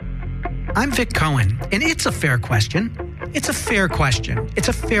I'm Vic Cohen, and it's a fair question. It's a fair question. It's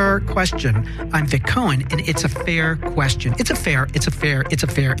a fair question. I'm Vic Cohen, and it's a fair question. It's a fair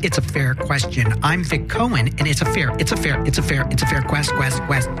question. I'm Vic Cohen, and it's a fair question.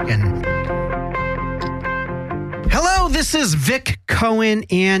 Hello, this is Vic Cohen,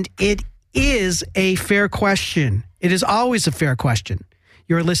 and it is a fair question. It is always a fair question.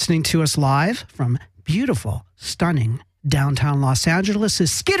 You're listening to us live from beautiful, stunning downtown Los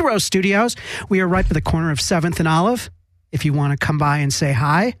Angeles' Skid Row Studios. We are right by the corner of 7th and Olive. If you want to come by and say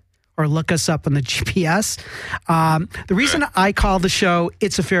hi or look us up on the GPS. The reason I call the show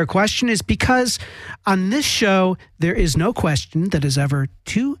It's a Fair Question is because on this show, there is no question that is ever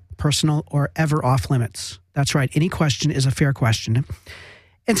too personal or ever off limits. That's right. Any question is a fair question.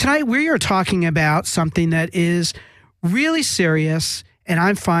 And tonight we are talking about something that is really serious and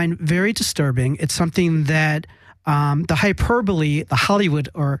I find very disturbing. It's something that the hyperbole, the Hollywood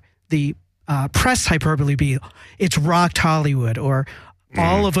or the press hyperbole it's rocked Hollywood or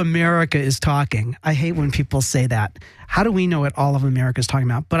all of America is talking. I hate when people say that. How do we know what all of America is talking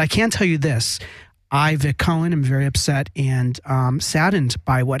about? But I can tell you this. I, Vic Cohen, am very upset and saddened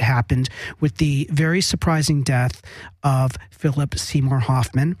by what happened with the very surprising death of Philip Seymour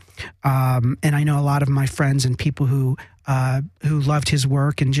Hoffman. And I know a lot of my friends and people who loved his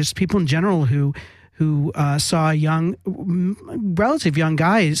work and just people in general who saw a relative young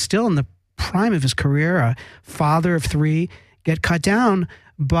guy still in the prime of his career, a father of three, get cut down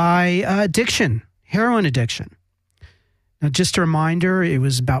by addiction, heroin addiction. Now, just a reminder, it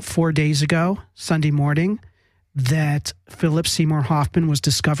was about 4 days ago, Sunday morning, that Philip Seymour Hoffman was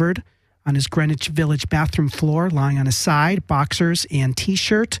discovered on his Greenwich Village bathroom floor, lying on his side, boxers and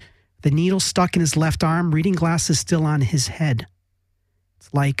T-shirt, the needle stuck in his left arm, reading glasses still on his head.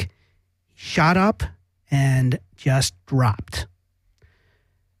 It's like he shot up and just dropped.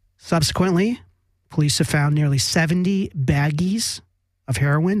 Subsequently, police have found nearly 70 baggies of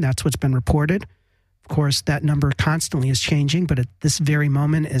heroin. That's what's been reported. Of course, that number constantly is changing, but at this very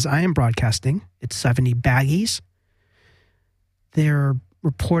moment, as I am broadcasting, it's 70 baggies. There are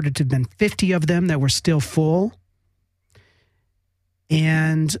reported to have been 50 of them that were still full.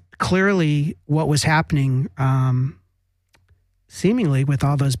 And clearly, what was happening, seemingly with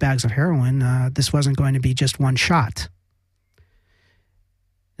all those bags of heroin, this wasn't going to be just one shot.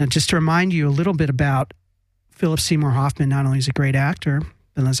 Now, just to remind you a little bit about Philip Seymour Hoffman, not only is he a great actor,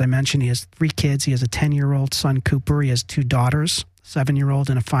 but as I mentioned, he has 3 kids. He has a 10-year-old son, Cooper. He has 2 daughters, a 7-year-old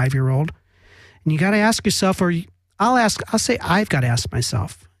and a 5-year-old. And you got to ask yourself, or I'll say I've got to ask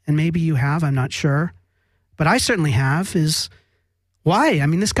myself, and maybe you have, I'm not sure, but I certainly have, is why? I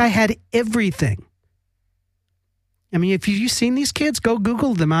mean, this guy had everything. I mean, if you've seen these kids, go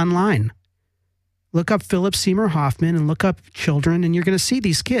Google them online. Look up Philip Seymour Hoffman and look up children, and you're going to see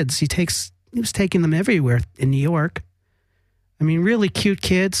these kids. He was taking them everywhere in New York. I mean, really cute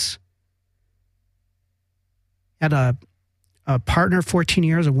kids. Had a partner, 14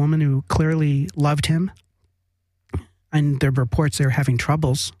 years, a woman who clearly loved him. And there were reports they were having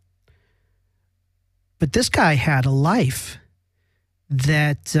troubles. But this guy had a life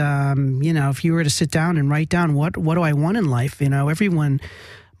that, if you were to sit down and write down what do I want in life,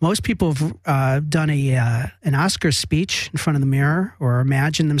 most people have done an Oscar speech in front of the mirror or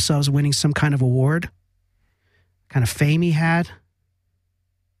imagine themselves winning some kind of award, kind of fame he had.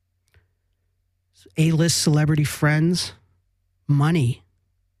 A-list celebrity friends, money,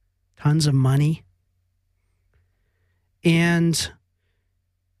 tons of money. And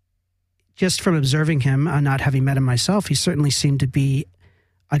just from observing him, not having met him myself, he certainly seemed to be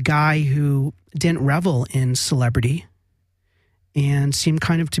a guy who didn't revel in celebrity and seemed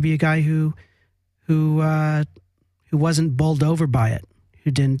kind of to be a guy who wasn't bowled over by it,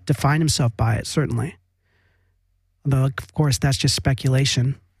 who didn't define himself by it, certainly. Although, of course, that's just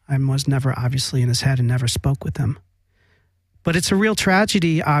speculation. I was never obviously in his head and never spoke with him. But it's a real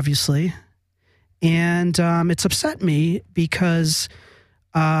tragedy, obviously. And it's upset me because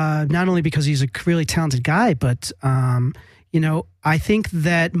not only because he's a really talented guy, but, I think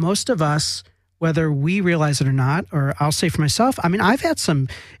that most of us, whether we realize it or not, or I'll say for myself, I mean, I've had some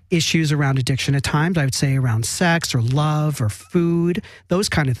issues around addiction at times. I would say around sex or love or food, those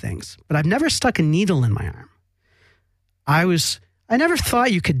kind of things. But I've never stuck a needle in my arm. I never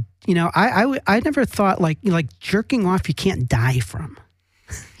thought you could, I never thought like jerking off you can't die from.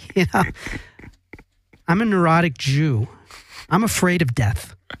 I'm a neurotic Jew. I'm afraid of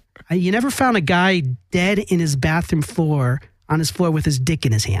death. You never found a guy dead in his bathroom floor, on his floor with his dick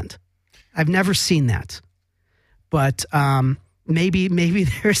in his hand. I've never seen that. But maybe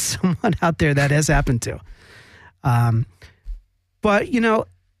there's someone out there that has happened to. But,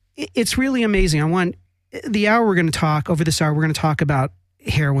 it's really amazing. Over this hour, we're going to talk about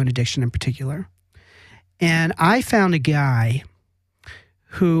heroin addiction in particular. And I found a guy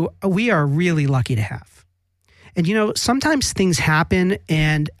who we are really lucky to have. And, sometimes things happen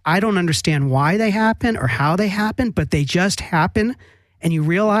and I don't understand why they happen or how they happen, but they just happen. And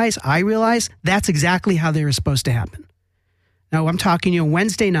I realize that's exactly how they were supposed to happen. Now, I'm talking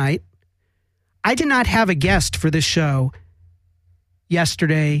Wednesday night. I did not have a guest for this show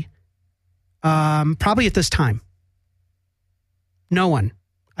yesterday, probably at this time. No one.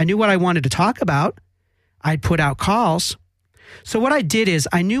 I knew what I wanted to talk about. I'd put out calls. So what I did is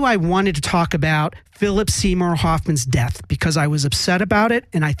I knew I wanted to talk about Philip Seymour Hoffman's death because I was upset about it,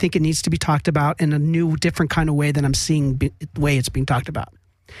 and I think it needs to be talked about in a new, different kind of way than I'm seeing the way it's being talked about.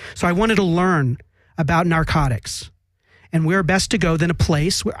 So I wanted to learn about narcotics. And where best to go than a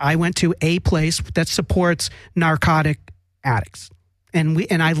place where I went to a place that supports narcotic addicts.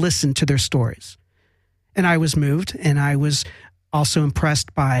 And I listened to their stories. And I was moved, and I was also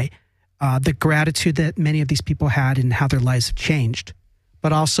impressed by the gratitude that many of these people had and how their lives have changed.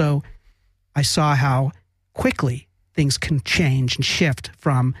 But also, I saw how quickly things can change and shift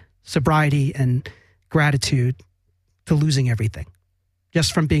from sobriety and gratitude to losing everything,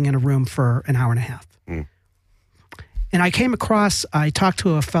 just from being in a room for an hour and a half. Mm. And I talked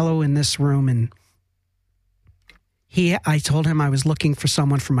to a fellow in this room, and I told him I was looking for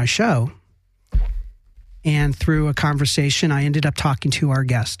someone for my show. And through a conversation, I ended up talking to our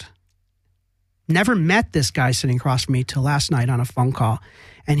guest. Never met this guy sitting across from me till last night on a phone call.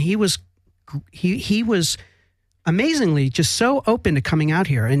 And he was amazingly just so open to coming out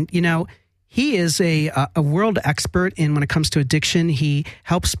here. And, he is a world expert in when it comes to addiction. He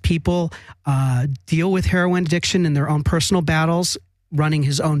helps people deal with heroin addiction in their own personal battles, running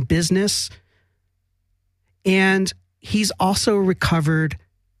his own business. And he's also a recovered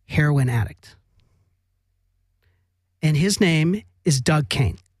heroin addict. And his name is Doug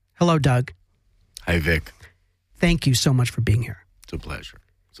Kane. Hello, Doug. Hi, Vic. Thank you so much for being here. It's a pleasure.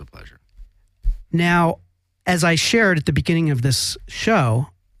 It's a pleasure. Now, as I shared at the beginning of this show,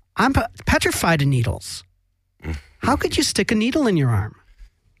 I'm petrified of needles. How could you stick a needle in your arm?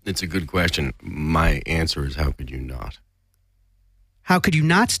 It's a good question. My answer is, how could you not? How could you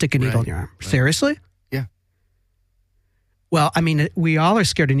not stick a needle in your arm? Right. Seriously? Yeah. Well, we all are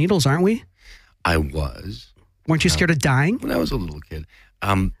scared of needles, aren't we? I was. Weren't you scared of dying? When I was a little kid.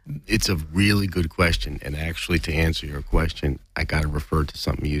 It's a really good question. And actually, to answer your question, I got to refer to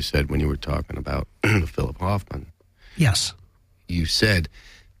something you said when you were talking about Philip Hoffman. Yes. You said,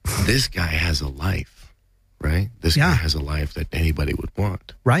 this guy has a life, right? This guy has a life that anybody would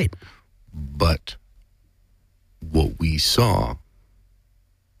want. Right. But what we saw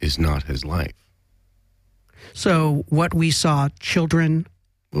is not his life. So what we saw, children...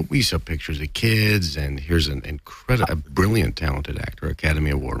 Well, we saw pictures of kids, and here's an incredible, brilliant, talented actor, Academy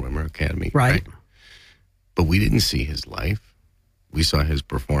Award winner, right? But we didn't see his life. We saw his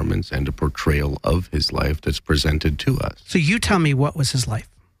performance and a portrayal of his life that's presented to us. So you tell me, what was his life?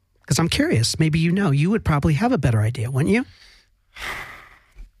 Because I'm curious. Maybe you would probably have a better idea, wouldn't you?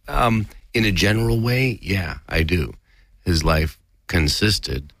 In a general way, yeah, I do. His life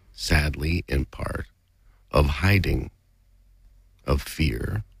consisted, sadly, in part, of hiding, of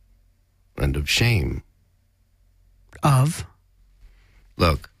fear, and of shame.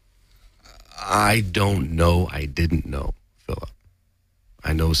 Look, I don't know. I didn't know Philip.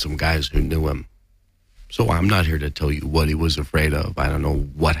 I know some guys who knew him. So I'm not here to tell you what he was afraid of. I don't know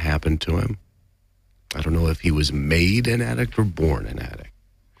what happened to him. I don't know if he was made an addict or born an addict.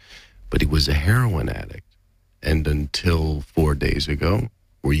 But he was a heroin addict. And until 4 days ago,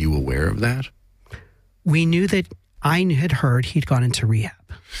 were you aware of that? We knew that. I had heard he'd gone into rehab.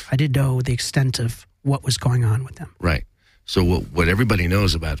 I didn't know the extent of what was going on with him. Right. So what everybody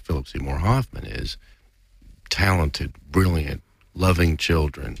knows about Philip Seymour Hoffman is talented, brilliant, loving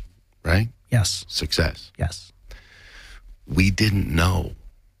children, right? Yes. Success. Yes. We didn't know,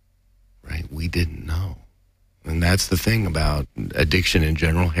 right? We didn't know. And that's the thing about addiction in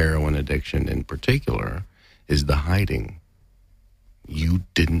general, heroin addiction in particular, is the hiding. You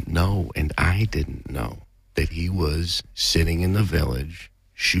didn't know, and I didn't know, that he was sitting in the village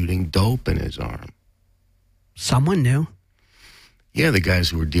shooting dope in his arm. Someone knew. Yeah, the guys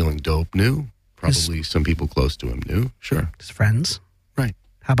who were dealing dope knew. Probably some people close to him knew. Sure. His friends. Right.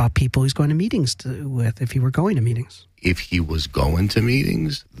 How about people he's going to meetings with, if he were going to meetings? If he was going to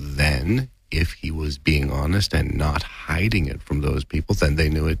meetings, then if he was being honest and not hiding it from those people, then they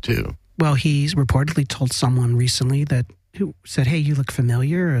knew it too. Well, he's reportedly told someone recently who said, hey, you look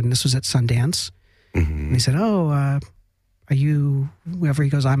familiar, and this was at Sundance. Mm-hmm. And he said, I Are you, whoever he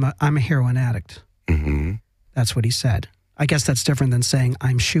goes, I'm a heroin addict. Mm-hmm. That's what he said. I guess that's different than saying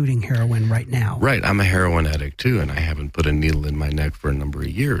I'm shooting heroin right now. Right. I'm a heroin addict too, and I haven't put a needle in my neck for a number of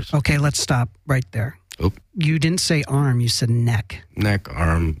years. Okay, let's stop right there. Oh. You didn't say arm, you said neck. Neck,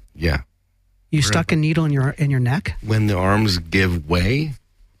 arm, yeah. You stuck a needle in your neck? When the arms give way,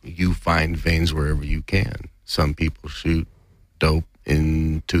 you find veins wherever you can. Some people shoot dope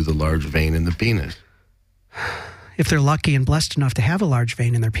into the large vein in the penis. If they're lucky and blessed enough to have a large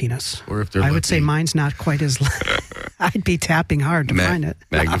vein in their penis. Or if they're I would say mine's not quite as... I'd be tapping hard to find it.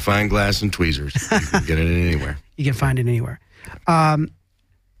 Magnifying glass and tweezers. You can get it anywhere. You can find it anywhere.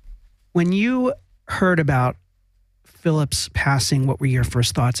 When you heard about Philip's passing, what were your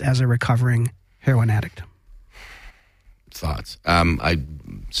first thoughts as a recovering heroin addict? Thoughts.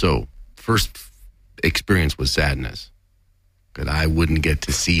 First experience was sadness. That I wouldn't get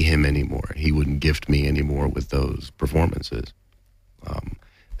to see him anymore. He wouldn't gift me anymore with those performances.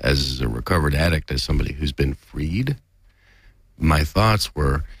 As a recovered addict, as somebody who's been freed, my thoughts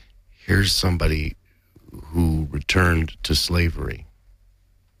were, here's somebody who returned to slavery.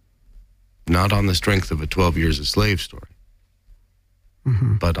 Not on the strength of a 12 years a slave story,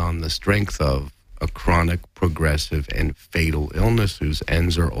 but on the strength of a chronic, progressive, and fatal illness whose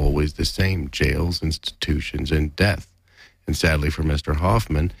ends are always the same: jails, institutions, and death. And sadly for Mr.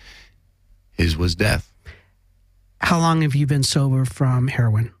 Hoffman, his was death. How long have you been sober from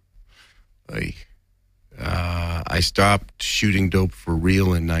heroin? I stopped shooting dope for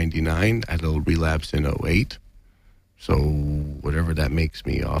real in 99. I had a little relapse in 08. So whatever that makes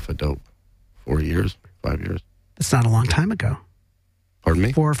me off of dope. 4 years, 5 years. That's not a long time ago. Pardon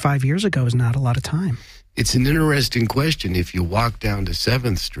me? 4 or 5 years ago is not a lot of time. It's an interesting question. If you walk down to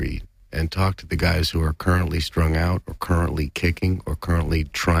 7th Street and talk to the guys who are currently strung out or currently kicking or currently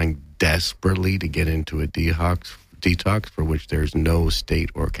trying desperately to get into a detox for which there's no state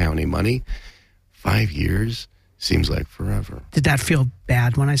or county money, 5 years seems like forever. Did that feel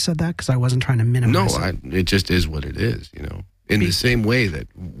bad when I said that? Because I wasn't trying to minimize it. It just is what it is, you know. In the same way that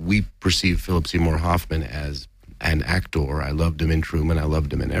we perceive Philip Seymour Hoffman as an actor. I loved him in Truman. I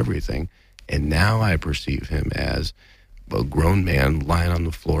loved him in everything. And now I perceive him as a grown man lying on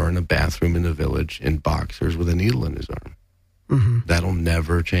the floor in a bathroom in the village in boxers with a needle in his arm. Mm-hmm. That'll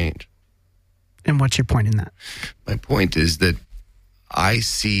never change. And what's your point in that? My point is that I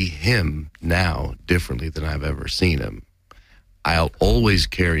see him now differently than I've ever seen him. I'll always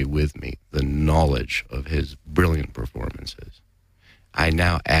carry with me the knowledge of his brilliant performances. I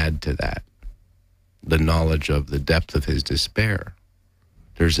now add to that the knowledge of the depth of his despair.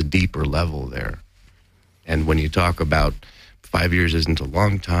 There's a deeper level there. And when you talk about 5 years isn't a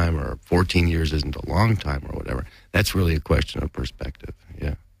long time or 14 years isn't a long time or whatever, that's really a question of perspective.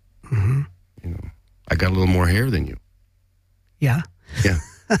 Yeah. Mm-hmm. You know, I got a little more hair than you. Yeah? Yeah.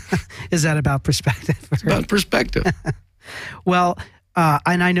 Is that about perspective? It's about perspective. Well,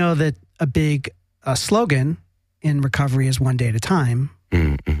 and I know that a big slogan in recovery is one day at a time.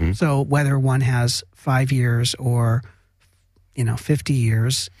 Mm-hmm. So whether one has 5 years or, 50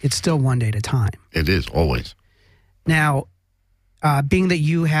 years, it's still one day at a time. It is, always. Now, being that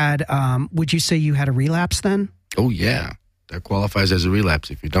you had, would you say you had a relapse then? Oh, yeah. That qualifies as a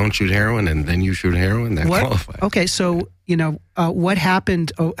relapse. If you don't shoot heroin and then you shoot heroin, that qualifies. Okay, so, what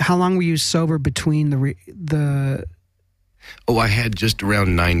happened? How long were you sober between the... Oh, I had just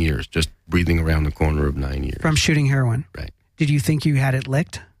around 9 years, just breathing around the corner of 9 years. From shooting heroin? Right. Did you think you had it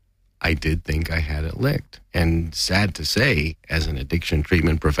licked? I did think I had it licked. And sad to say, as an addiction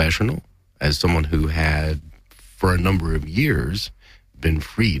treatment professional, as someone who had, for a number of years, been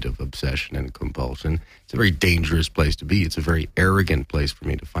freed of obsession and compulsion, it's a very dangerous place to be. It's a very arrogant place for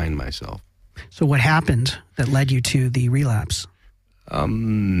me to find myself. So what happened that led you to the relapse?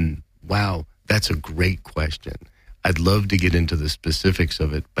 Wow, that's a great question. I'd love to get into the specifics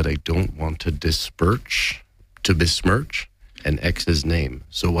of it, but I don't want to besmirch an ex's name.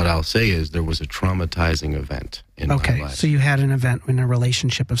 So what I'll say is there was a traumatizing event in my life. Okay, so you had an event in a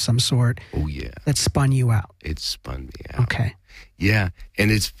relationship of some sort. Oh, yeah. That spun you out. It spun me out. Okay. Yeah, and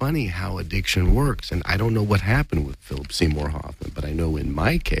it's funny how addiction works, and I don't know what happened with Philip Seymour Hoffman, but I know in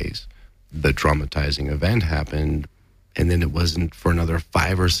my case, the traumatizing event happened, and then it wasn't for another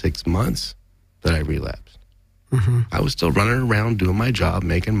 5 or 6 months that I relapsed. Mm-hmm. I was still running around doing my job,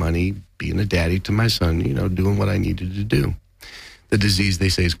 making money, being a daddy to my son, doing what I needed to do. The disease, they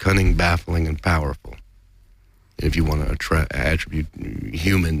say, is cunning, baffling, and powerful. If you want to attribute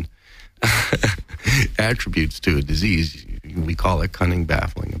human attributes to a disease, we call it cunning,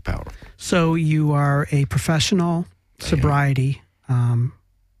 baffling, and powerful. So you are a professional sobriety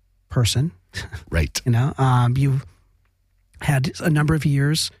person. Right. had a number of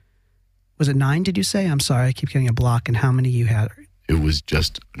years. Was it 9, did you say? I'm sorry, I keep getting a block. And how many you had? It was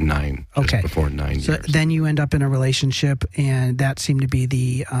just 9. Okay. Just before 9 So years. then you end up in a relationship, and that seemed to be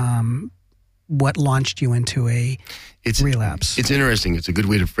the what launched you into a relapse. It's interesting. It's a good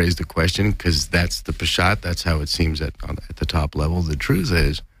way to phrase the question because that's the peshat. That's how it seems at the top level. The truth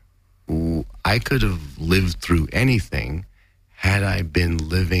is, I could have lived through anything had I been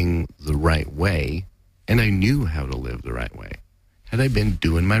living the right way, and I knew how to live the right way. Had I been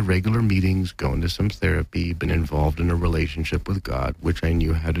doing my regular meetings, going to some therapy, been involved in a relationship with God, which I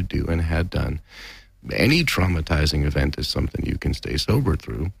knew how to do and had done. Any traumatizing event is something you can stay sober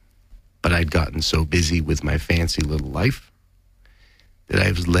through. But I'd gotten so busy with my fancy little life that I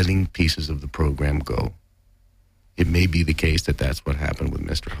was letting pieces of the program go. It may be the case that that's what happened with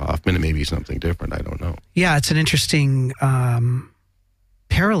Mr. Hoffman. It may be something different. I don't know. Yeah, it's an interesting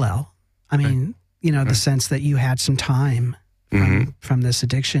parallel. I mean, the sense that you had some time from this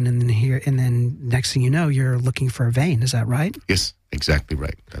addiction, and then next thing you know, you're looking for a vein. Is that right? Yes, exactly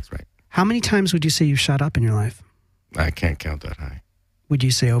right. That's right. How many times would you say you've shot up in your life? I can't count that high. Would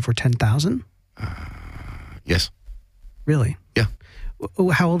you say over 10,000? Yes. Really? Yeah.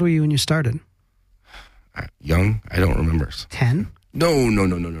 How old were you when you started? Young? I don't remember. 10?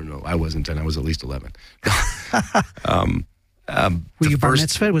 No. I wasn't 10. I was at least 11. Were you bar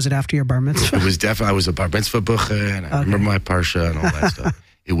mitzvah? Was it after your bar mitzvah? It was definitely, I was a bar mitzvah bucha, and I remember my parsha and all that stuff.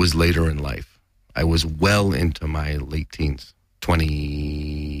 It was later in life. I was well into my late teens,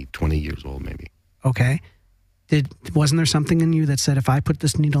 20 years old maybe. Okay. Wasn't there something in you that said, if I put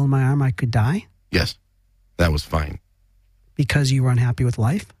this needle in my arm, I could die? Yes, that was fine. Because you were unhappy with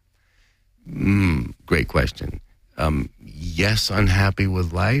life? Great question. Yes, unhappy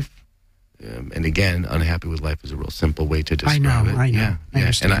with life. And again, unhappy with life is a real simple way to describe it. I know. Yeah. I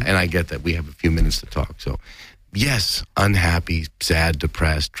understand. And I get that we have a few minutes to talk. So, yes, unhappy, sad,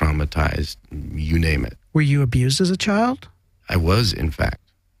 depressed, traumatized, you name it. Were you abused as a child? I was, in fact.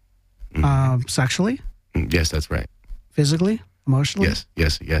 Sexually? Yes, that's right. Physically? Emotionally?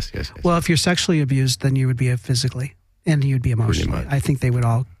 Yes. Well, if you're sexually abused, then you would be physically, and you'd be emotionally. I think they would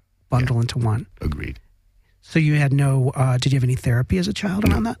all bundle into one. Agreed. So you had did you have any therapy as a child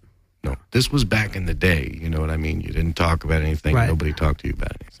around that? No. This was back in the day, you know what I mean? You didn't talk about anything. Right. Nobody talked to you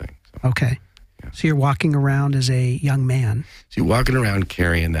about anything. So. Okay. Yeah. So you're walking around as a young man. So you're walking around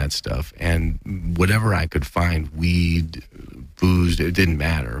carrying that stuff, and whatever I could find, weed, booze, it didn't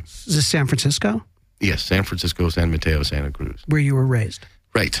matter. Is this San Francisco? Yes, San Francisco, San Mateo, Santa Cruz. Where you were raised?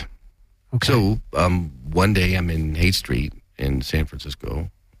 Right. Okay. So one day I'm in Haight Street in San Francisco,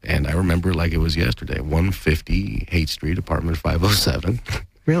 and I remember like it was yesterday, 150 Haight Street, apartment 507.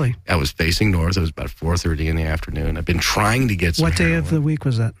 Really? I was facing north. It was about 4:30 in the afternoon. I've been trying to get some What day heroin. of the week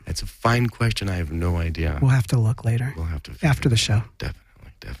was that? It's a fine question. I have no idea. We'll have to look later. We'll have to after the show.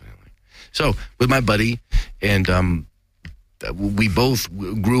 Definitely. So with my buddy, and we both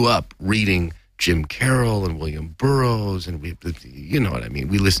grew up reading Jim Carroll and William Burroughs, and you know what I mean.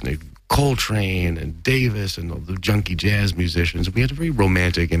 We listened to Coltrane and Davis and all the junkie jazz musicians. We had a very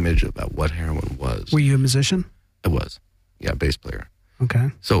romantic image about what heroin was. Were you a musician? I was. Yeah, bass player.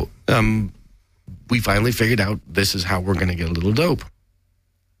 Okay. So we finally figured out this is how we're going to get a little dope.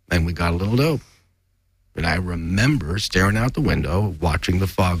 And we got a little dope. And I remember staring out the window, watching the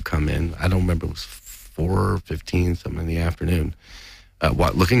fog come in. I don't remember, it was 4:15, something in the afternoon.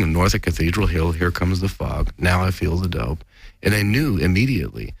 Looking north at Cathedral Hill, here comes the fog. Now I feel the dope. And I knew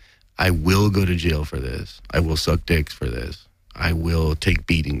immediately, I will go to jail for this. I will suck dicks for this. I will take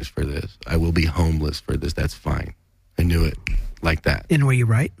beatings for this. I will be homeless for this. That's fine. I knew it like that. And were you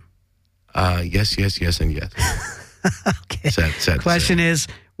right? Yes, and yes. Okay. Sad Question is,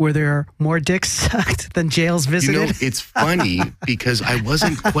 were there more dicks sucked than jails visited? You know, it's funny because I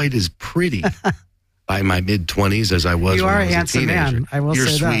wasn't quite as pretty by my mid-20s as I was you when are I was a handsome teenager. man. I will You're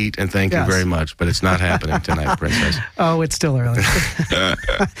say that. sweet, and thank you very much, but it's not happening tonight, princess. Oh, it's still early.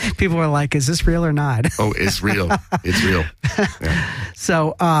 People are like, is this real or not? Oh, it's real. It's real. Yeah.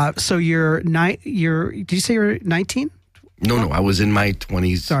 So did you say you're 19? No, I was in my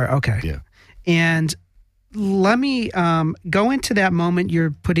 20s. Sorry, okay. Yeah. And let me go into that moment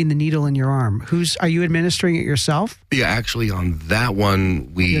you're putting the needle in your arm. Are you administering it yourself? Yeah, actually on that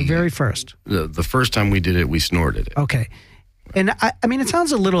one, The very first. The first time we did it, we snorted it. Okay. And I mean, it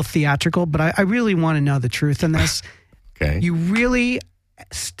sounds a little theatrical, but I really want to know the truth in this. Okay. You really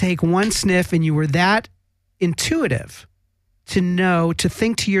take one sniff and you were that intuitive to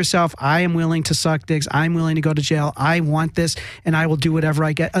think to yourself, I am willing to suck dicks. I'm willing to go to jail. I want this and I will do whatever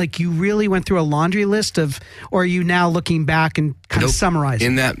I get. Like, you really went through a laundry list or are you now looking back and kind of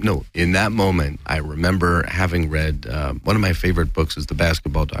summarizing? In that moment, I remember having read, one of my favorite books is The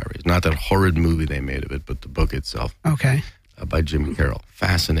Basketball Diaries. Not that horrid movie they made of it, but the book itself. Okay. By Jim Carroll.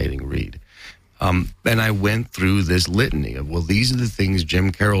 Fascinating read. And I went through this litany of, well, these are the things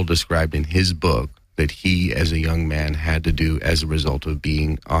Jim Carroll described in his book that he, as a young man, had to do as a result of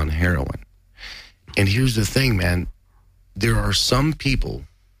being on heroin. And here's the thing, man. There are some people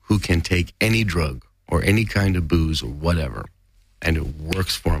who can take any drug or any kind of booze or whatever, and it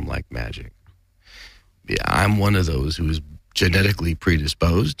works for them like magic. Yeah, I'm one of those who is genetically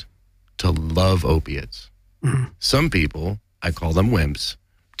predisposed to love opiates. Mm-hmm. Some people, I call them wimps,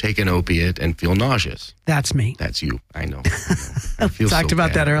 take an opiate and feel nauseous. That's me. That's you. I know. I feel talked so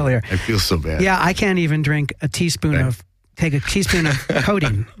about bad. that earlier. I feel so bad. Yeah, I can't even drink take a teaspoon of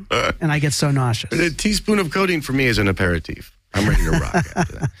codeine, and I get so nauseous. A teaspoon of codeine for me is an aperitif. I'm ready to rock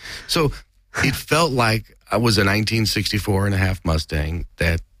after that. So it felt like I was a 1964 and a half Mustang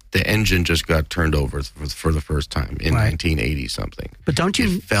that the engine just got turned over for the first time in 1980 something. But don't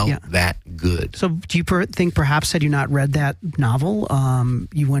you? It felt that good. So do you think perhaps had you not read that novel,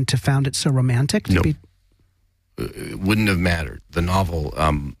 you wouldn't have found it so romantic? No. It wouldn't have mattered. The novel,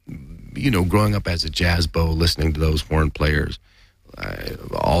 growing up as a jazz bow, listening to those horn players,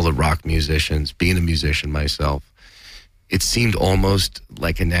 all the rock musicians, being a musician myself, it seemed almost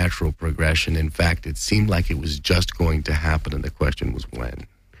like a natural progression. In fact, it seemed like it was just going to happen, and the question was when.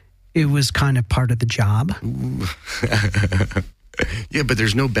 It was kind of part of the job. Yeah, but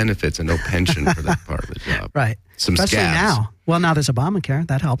there's no benefits and no pension for that part of the job. Right. Especially scabs. now. Well, now there's Obamacare.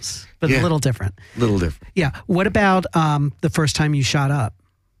 That helps. But a little different. Yeah. What about the first time you shot up?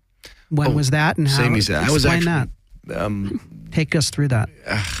 When was that and how? Same as that. I was actually, that. Take us through that.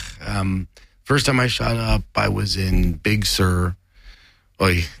 First time I shot up, I was in Big Sur.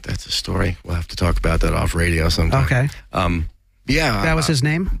 Oy, that's a story. We'll have to talk about that off radio sometime. Okay. Yeah. That was his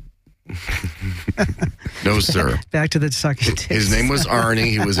name? No, sir. Back to the sucking dicks. His name was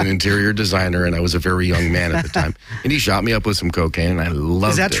Arnie. He was an interior designer, and I was a very young man at the time. And he shot me up with some cocaine, and I loved it.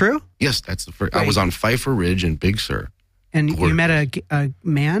 Is that true? Yes, that's the first. I was on Pfeiffer Ridge in Big Sur. And you met a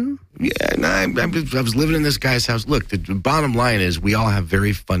man? Yeah, no, I was living in this guy's house. Look, the bottom line is we all have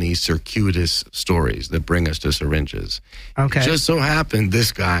very funny, circuitous stories that bring us to syringes. Okay. It just so happened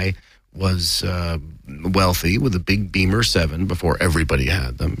this guy was wealthy with a big Beamer 7 before everybody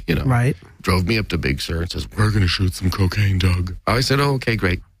had them, Right. Drove me up to Big Sur and says, we're going to shoot some cocaine, Doug. I said, oh, okay,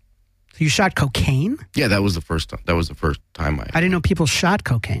 great. So you shot cocaine? Yeah, that was the first time. That was the first time I didn't know people shot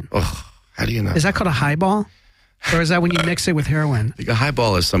cocaine. Oh, how do you know? Is that called a highball? Or is that when you mix it with heroin? I think a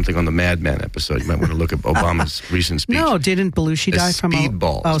highball is something on the Mad Men episode. You might want to look at Obama's recent speech. No, didn't Belushi die from a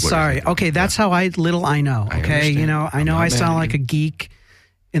speedball? Oh, sorry. Okay, that's how I know. Okay, I I sound like a geek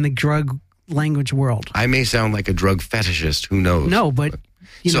in the drug language world. I may sound like a drug fetishist. Who knows? No, but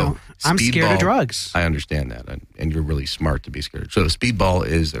I'm scared of drugs. I understand that, and you're really smart to be scared. So speedball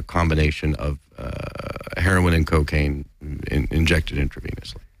is a combination of heroin and cocaine injected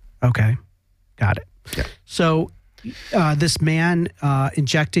intravenously. Okay, got it. Yeah. So this man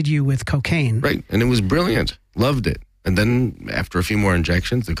injected you with cocaine. Right, and it was brilliant. Loved it. And then after a few more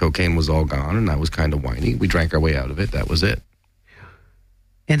injections, the cocaine was all gone, and I was kind of whiny. We drank our way out of it. That was it.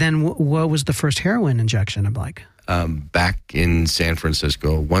 And then what was the first heroin injection of like? Back in San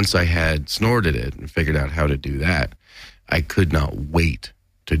Francisco, once I had snorted it and figured out how to do that, I could not wait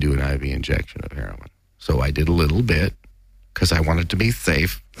to do an IV injection of heroin. So I did a little bit because I wanted to be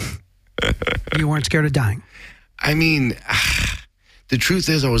safe. You weren't scared of dying? I mean, the truth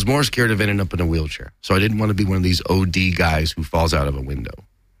is I was more scared of ending up in a wheelchair. So I didn't want to be one of these OD guys who falls out of a window.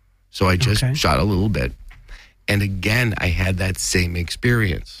 So I just shot a little bit. And again, I had that same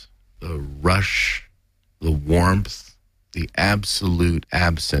experience. The rush, the warmth, the absolute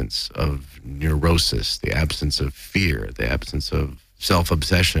absence of neurosis, the absence of fear, the absence of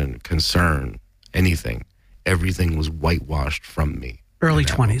self-obsession, concern, anything. Everything was whitewashed from me. Early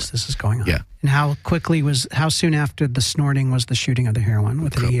 20s, this is going on. Yeah. And how soon after the snorting was the shooting of the heroin?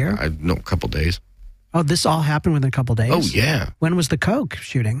 Within a year? A couple days. Oh, this all happened within a couple days? Oh, yeah. When was the coke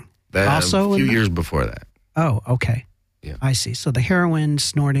shooting? Also a few years before that. Oh, okay. Yeah. I see. So the heroin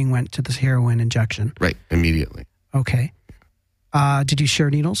snorting went to this heroin injection. Right, immediately. Okay. Did you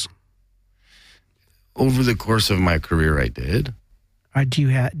share needles? Over the course of my career, I did.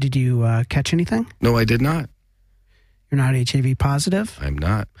 Did you catch anything? No, I did not. You're not HIV positive? I'm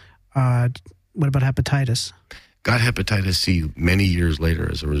not. What about hepatitis? Got hepatitis C many years later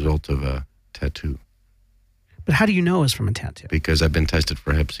as a result of a tattoo. But how do you know it was from a tattoo? Because I've been tested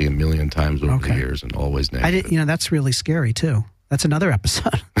for Hep C a million times over the Okay. years and always I negative. didn't, that's really scary too. That's another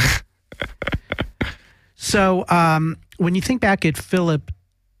episode. So, when you think back at Philip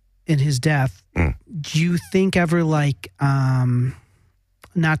in his death, do you think ever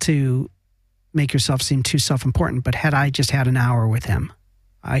not to make yourself seem too self-important, but had I just had an hour with him,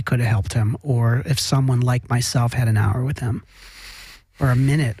 I could have helped him? Or if someone like myself had an hour with him or a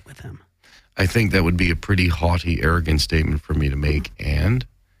minute with him? I think that would be a pretty haughty, arrogant statement for me to make. And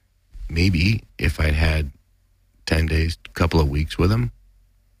maybe if I'd had 10 days, a couple of weeks with him,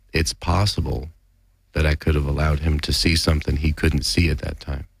 it's possible that I could have allowed him to see something he couldn't see at that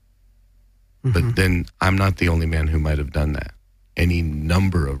time. But then I'm not the only man who might have done that. Any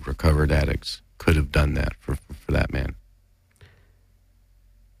number of recovered addicts could have done that for that man.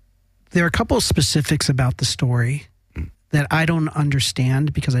 There are a couple of specifics about the story that I don't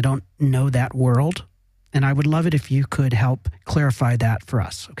understand because I don't know that world. And I would love it if you could help clarify that for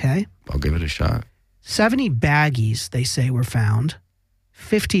us, okay? I'll give it a shot. 70 baggies, they say, were found,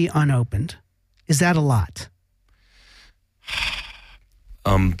 50 unopened. Is that a lot?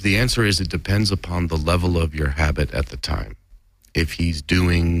 The answer is it depends upon the level of your habit at the time. If he's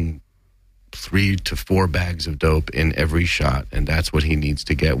doing 3 to 4 bags of dope in every shot, and that's what he needs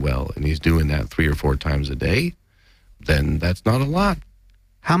to get well, and he's doing that 3 or 4 times a day, then that's not a lot.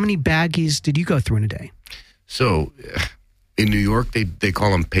 How many baggies did you go through in a day? So in New York, they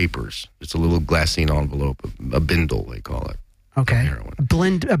call them papers. It's a little glassine envelope, a bindle, they call it. Okay. Heroin.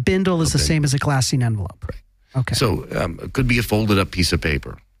 A bindle is the same as a glassine envelope. Right. Okay. So it could be a folded up piece of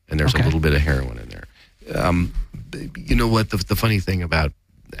paper, and there's Okay. a little bit of heroin in there. You know what? The funny thing about,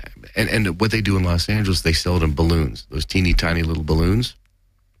 and what they do in Los Angeles, they sell it in balloons, those teeny tiny little balloons.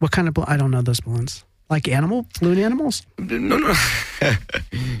 What kind of I don't know those balloons. Like balloon animals? No.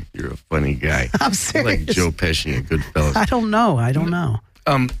 You're a funny guy. I'm You're serious. like Joe Pesci and Goodfellas. I don't know.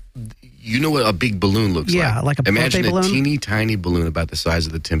 You know what a big balloon looks like? Yeah, like a Imagine birthday balloon? a teeny tiny balloon about the size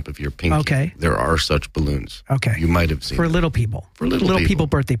of the tip of your pinky. Okay. There are such balloons. Okay. You might have seen For them. little people. For little people.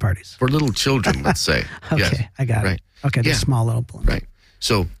 birthday parties. For little children, let's say. Okay, Yes. I got Right. it. Okay, the Yeah. small little balloon. Right.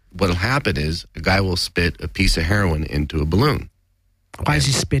 So what'll happen is a guy will spit a piece of heroin into a balloon Why is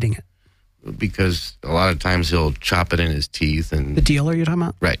he spitting it? because a lot of times he'll chop it in his teeth and The dealer you're talking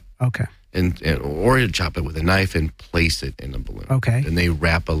about? right. Okay. Or he'll chop it with a knife and place it in a balloon. Okay. And they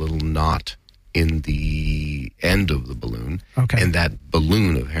wrap a little knot in the end of the balloon. Okay. And that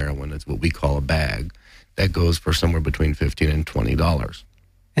balloon of heroin is what we call a bag. That goes for somewhere between $15 and $20.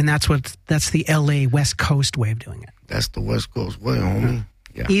 And that's the LA West Coast way of doing it. That's the West Coast way, homie.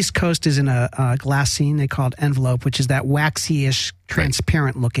 Yeah. East Coast is in a glassine, they call it envelope, which is that waxy-ish,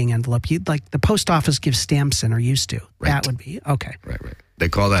 transparent-looking envelope. Like the post office gives stamps in or used to. Right. That would be, okay. Right. They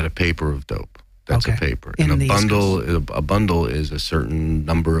call that a paper of dope. That's Okay. a paper. In And the East a bundle is a certain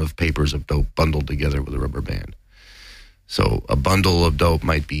number of papers of dope bundled together with a rubber band. So a bundle of dope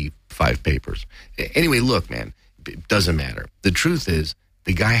might be 5 papers. Anyway, look, man, it doesn't matter. The truth is,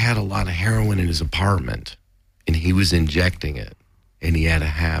 the guy had a lot of heroin in his apartment, and he was injecting it, and he had a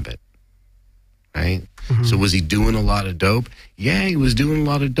habit, right? Mm-hmm. So was he doing a lot of dope? Yeah, he was doing a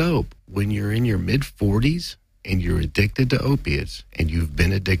lot of dope. When you're in your mid-40s and you're addicted to opiates, and you've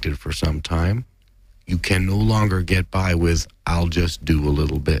been addicted for some time, you can no longer get by with, I'll just do a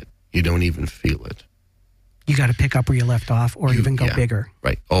little bit. You don't even feel it. You got to pick up where you left off or even go yeah. bigger.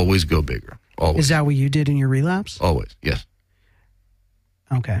 Right. Always go bigger. Always. Is that what you did in your relapse? Always. Yes.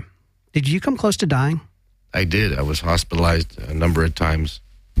 Okay. Did you come close to dying? I did. I was hospitalized a number of times.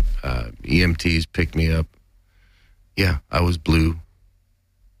 EMTs picked me up. Yeah, I was blue.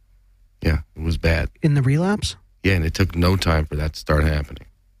 Yeah, it was bad. In the relapse? Yeah, and it took no time for that to start happening.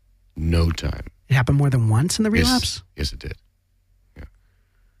 No time. It happened more than once in the relapse? Yes, it did.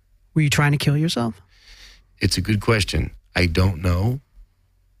 Were you trying to kill yourself? It's a good question. I don't know.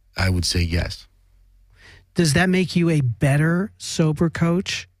 I would say yes. Does that make you a better sober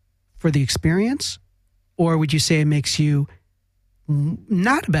coach for the experience? Or would you say it makes you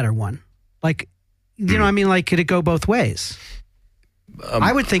not a better one? Like, you know, I mean, like, could it go both ways?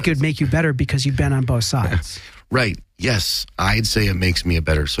 I would think it would make you better because you've been on both sides. Right. Yes. I'd say it makes me a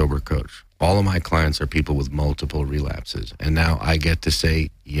better sober coach. All of my clients are people with multiple relapses. And now I get to say,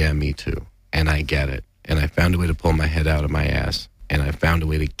 yeah, me too. And I get it. And I found a way to pull my head out of my ass. And I found a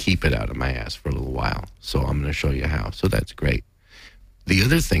way to keep it out of my ass for a little while. So I'm going to show you how. So that's great. The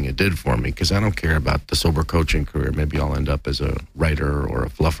other thing it did for me, because I don't care about the sober coaching career. Maybe I'll end up as a writer or a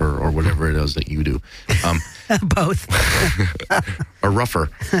fluffer or whatever it is that you do. Both. A rougher.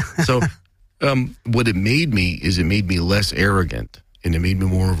 So what it made me is it made me less arrogant And it made me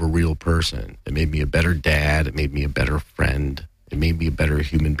more of a real person. It made me a better dad. It made me a better friend. It made me a better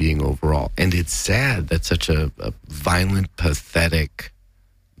human being overall. And it's sad that such a violent, pathetic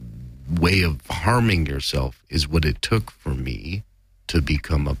way of harming yourself is what it took for me to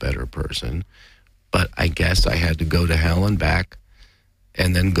become a better person. But I guess I had to go to hell and back,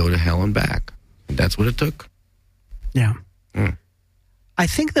 and then go to hell and back. And that's what it took. Yeah. I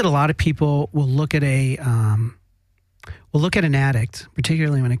think that a lot of people will look at an addict,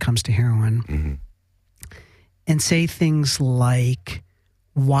 particularly when it comes to heroin, and say things like,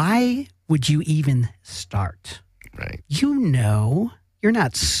 why would you even start? Right. You know, you're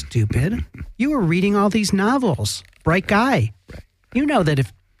not stupid. You were reading all these novels. Bright guy. Right. You know that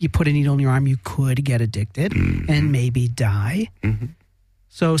if you put a needle in your arm, you could get addicted and maybe die.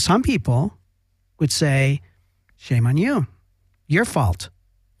 So some people would say, shame on you. Your fault.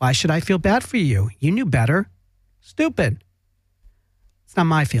 Why should I feel bad for you? You knew better. Stupid. It's not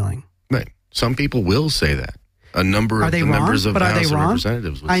my feeling. Right. Some people will say that. A number of the members of the House of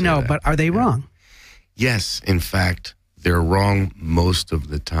Representatives would say that. I know, but are they wrong? Yes. In fact, they're wrong most of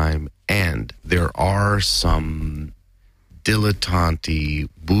the time. And there are some dilettante,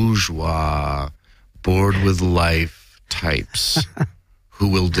 bourgeois, bored with life types who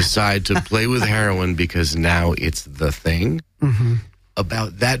will decide to play with heroin because now it's the thing.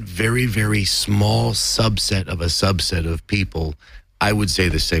 About that very, very small subset of people, I would say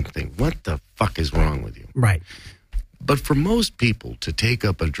the same thing. What the fuck is wrong with you? Right. But for most people to take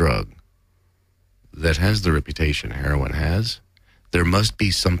up a drug that has the reputation heroin has, there must be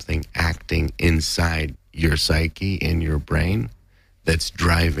something acting inside your psyche, in your brain, that's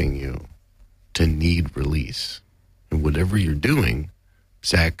driving you to need release. And whatever you're doing,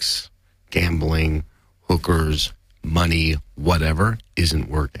 sex, gambling, hookers, money, whatever, isn't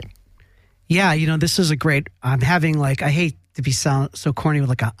working. Yeah, this is a great, I'm having I hate to be so corny with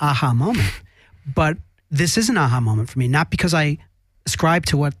an aha moment, but this is an aha moment for me, not because I ascribe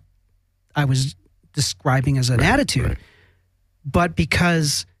to what I was describing as an attitude, but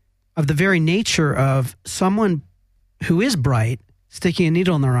because of the very nature of someone who is bright, sticking a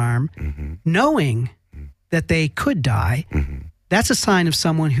needle in their arm, knowing that they could die. That's a sign of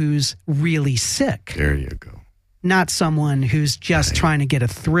someone who's really sick. There you go. Not someone who's just trying to get a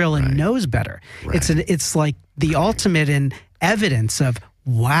thrill and knows better. It's like the ultimate in evidence of,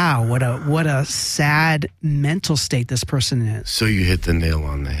 wow, what a sad mental state this person is. So you hit the nail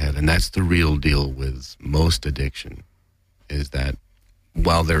on the head, and that's the real deal with most addiction, is that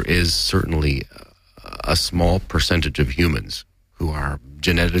while there is certainly a small percentage of humans who are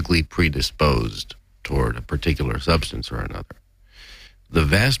genetically predisposed toward a particular substance or another, the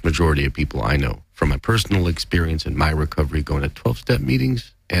vast majority of people I know, from my personal experience in my recovery, going to 12-step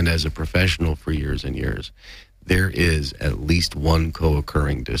meetings, and as a professional for years and years, there is at least one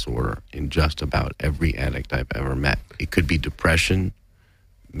co-occurring disorder in just about every addict I've ever met. It could be depression,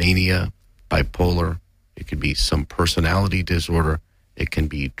 mania, bipolar. It could be some personality disorder. It can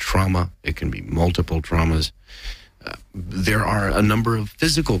be trauma. It can be multiple traumas. There are a number of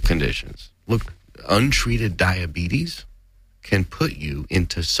physical conditions. Look, untreated diabetes can put you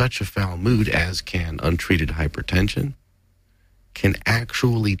into such a foul mood, as can untreated hypertension, can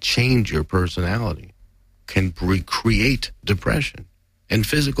actually change your personality, can recreate depression and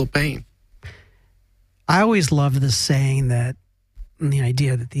physical pain. I always love this saying that the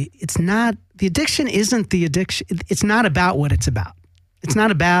idea that the addiction isn't the addiction. It's not about what it's about. It's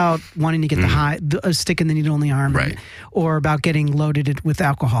not about wanting to get the high, sticking the needle in the arm, or about getting loaded with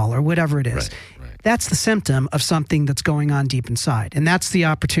alcohol or whatever it is. That's the symptom of something that's going on deep inside. And that's the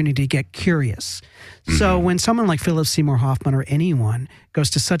opportunity to get curious. So when someone like Philip Seymour Hoffman or anyone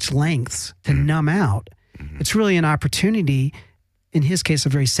goes to such lengths to numb out, it's really an opportunity, in his case, a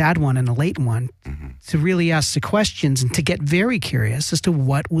very sad one and a late one, to really ask the questions and to get very curious as to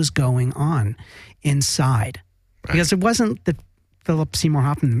what was going on inside. Because it wasn't that Philip Seymour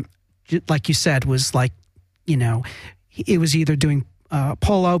Hoffman, like you said, was like, it was either doing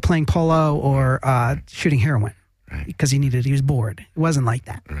playing polo or shooting heroin because he was bored. It wasn't like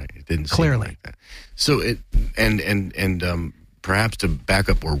that. Right. It didn't clearly seem like that. So it and perhaps to back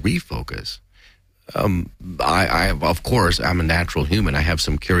up or refocus, I of course I'm a natural human. I have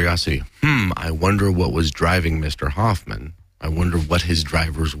some curiosity. I wonder what was driving Mr. Hoffman. I wonder what his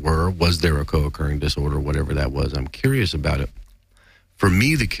drivers were. Was there a co-occurring disorder, whatever that was? I'm curious about it. For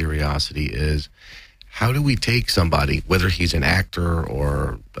me, the curiosity is, how do we take somebody, whether he's an actor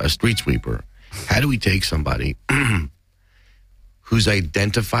or a street sweeper, how do we take somebody who's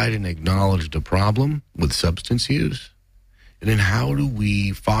identified and acknowledged a problem with substance use, and then how do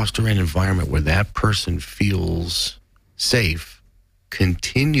we foster an environment where that person feels safe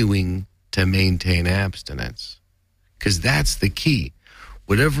continuing to maintain abstinence. Because that's the key.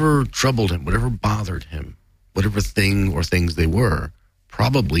 Whatever troubled him, whatever bothered him, whatever thing or things they were,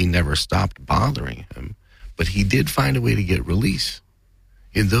 probably never stopped bothering him. But he did find a way to get release.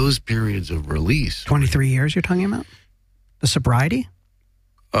 In those periods of release. 23 years you're talking about? The sobriety?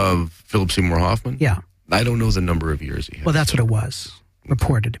 Of Philip Seymour Hoffman? Yeah. I don't know the number of years he had. Well, that's what it was.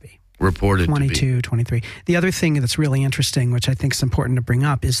 Reported to be. Reported 22, 23. The other thing that's really interesting, which I think is important to bring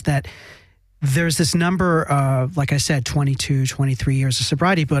up, is that there's this number of, like I said, 22, 23 years of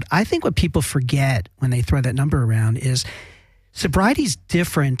sobriety. But I think what people forget when they throw that number around is sobriety is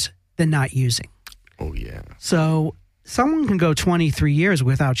different than not using. Oh, yeah. So someone can go 23 years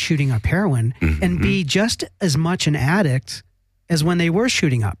without shooting up heroin and be just as much an addict as when they were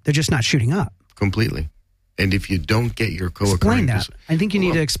shooting up. They're just not shooting up. Completely. And if you don't get your Explain co-occurring... that. I think you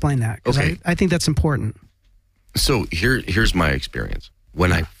need to explain that. Because Okay. I think that's important. So here's my experience.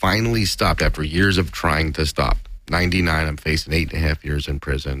 When I finally stopped after years of trying to stop, 99, I'm facing 8.5 years in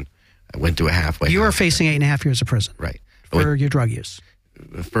prison. I went to a halfway You were house. facing 8.5 years of prison. Right. For your drug use.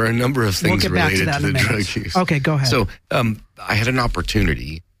 For a number of things We'll get back to related that to in the a drug minute. use. Okay, go ahead. So I had an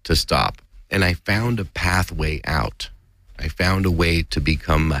opportunity to stop, and I found a pathway out. I found a way to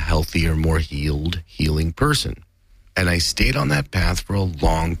become a healthier, more healing person. And I stayed on that path for a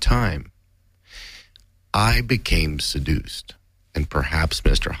long time. I became seduced, and perhaps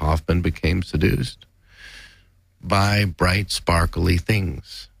Mr. Hoffman became seduced by bright, sparkly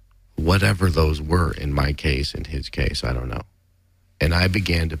things, whatever those were in my case, in his case, I don't know. And I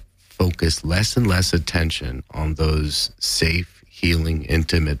began to focus less and less attention on those safe, healing,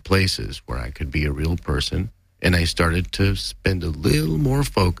 intimate places where I could be a real person. And I started to spend a little more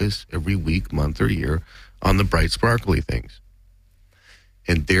focus every week, month, or year on the bright, sparkly things.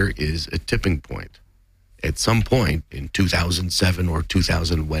 And there is a tipping point. At some point in 2007 or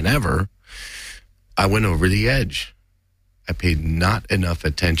 2000, whenever, I went over the edge. I paid not enough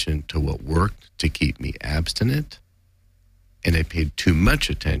attention to what worked to keep me abstinent, and I paid too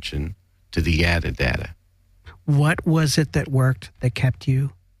much attention to the yada data. What was it that worked that kept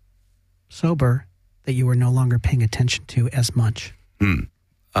you sober that you were no longer paying attention to as much?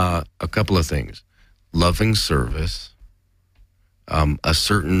 A couple of things. Loving service, a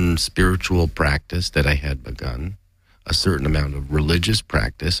certain spiritual practice that I had begun, a certain amount of religious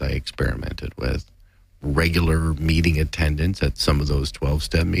practice I experimented with, regular meeting attendance at some of those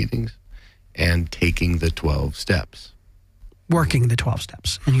 12-step meetings, and taking the 12 steps. Working the 12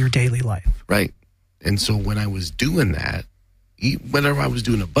 steps in your daily life. Right. And so when I was doing that, whether I was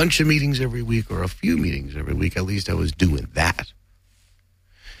doing a bunch of meetings every week or a few meetings every week, at least I was doing that.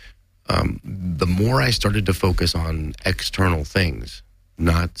 The more I started to focus on external things,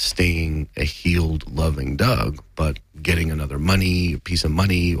 not staying a healed, loving Doug, but getting another money, a piece of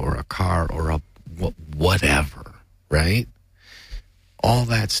money, or a car, or a whatever, right? All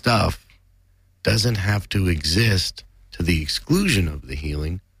that stuff doesn't have to exist to the exclusion of the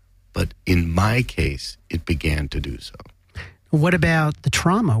healing, but in my case, it began to do so. What about the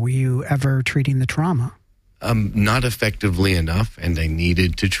trauma? Were you ever treating the trauma? Not effectively enough, and I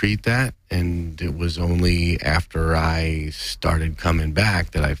needed to treat that. And it was only after I started coming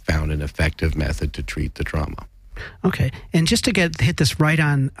back that I found an effective method to treat the trauma. Okay. And just to hit this right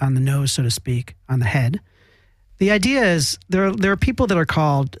on the nose, so to speak, on the head, the idea is there are people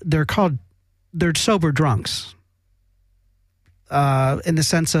that they're sober drunks. In the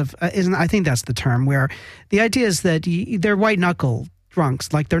sense of, I think that's the term, where the idea is that they're white knuckle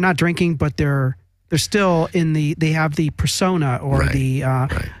drunks, like they're not drinking, but they're still they have the persona or right, the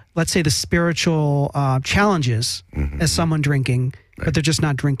right. let's say the spiritual challenges as someone drinking, but they're just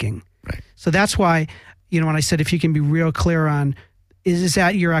not drinking. Right. So that's why, when I said if you can be real clear on, is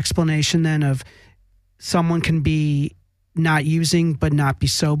that your explanation then of someone can be not using but not be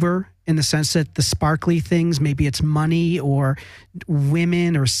sober? In the sense that the sparkly things, maybe it's money or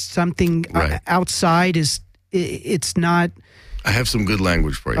women or something outside it's not. I have some good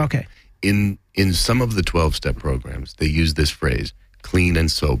language for you. Okay. In some of the 12-step programs, they use this phrase, clean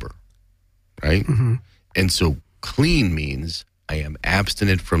and sober, right? Mm-hmm. And so clean means I am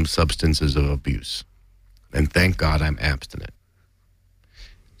abstinent from substances of abuse. And thank God I'm abstinent.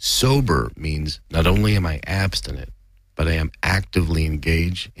 Sober means not only am I abstinent, but I am actively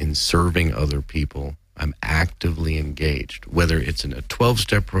engaged in serving other people. I'm actively engaged, whether it's in a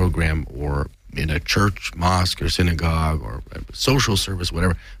 12-step program or in a church, mosque, or synagogue, or social service,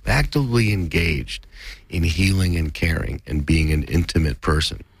 whatever. I'm actively engaged in healing and caring and being an intimate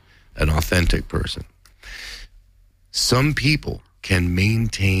person, an authentic person. Some people can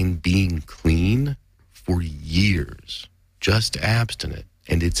maintain being clean for years just abstinent,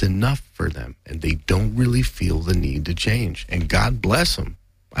 and it's enough for them, and they don't really feel the need to change. And God bless them.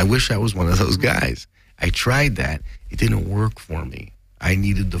 I wish I was one of those guys. I tried that. It didn't work for me. I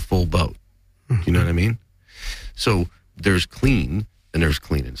needed the full boat. You know what I mean? So there's clean, and there's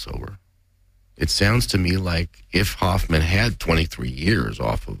clean and sober. It sounds to me like if Hoffman had 23 years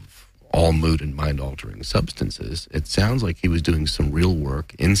off of all mood and mind-altering substances, it sounds like he was doing some real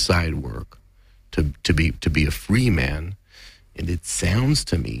work, inside work, to be a free man. And it sounds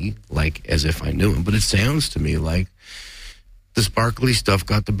to me like, as if I knew him, but it sounds to me like the sparkly stuff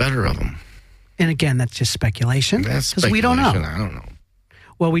got the better of him. And again, that's just speculation. That's because we don't know. I don't know.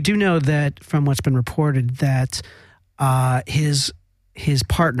 Well, we do know that from what's been reported that his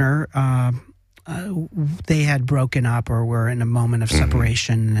partner, they had broken up or were in a moment of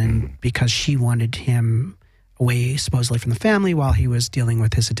separation, and because she wanted him away supposedly from the family while he was dealing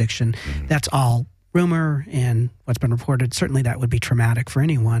with his addiction. That's all rumor and what's been reported. Certainly that would be traumatic for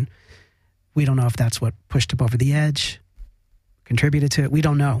anyone. We don't know if that's what pushed him over the edge, contributed to it. We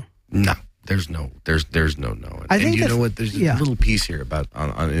don't know. No, there's no knowing. I think and you know what? There's a little piece here about,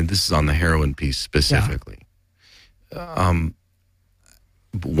 and this is on the heroin piece specifically.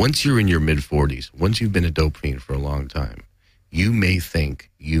 But once you're in your mid-40s, once you've been a dope fiend for a long time, you may think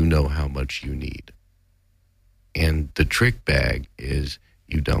you know how much you need. And the trick bag is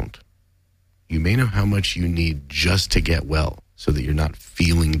you don't. You may know how much you need just to get well so that you're not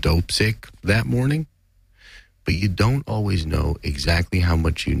feeling dope sick that morning, but you don't always know exactly how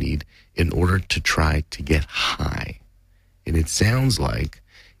much you need in order to try to get high. And it sounds like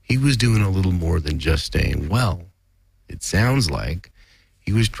he was doing a little more than just staying well. It sounds like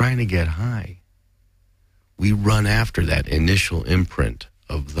he was trying to get high. We run after that initial imprint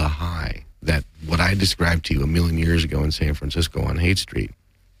of the high, that what I described to you a million years ago in San Francisco on Haight Street.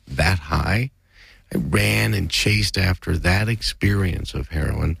 That high, I ran and chased after that experience of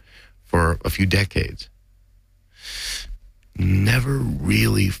heroin for a few decades. Never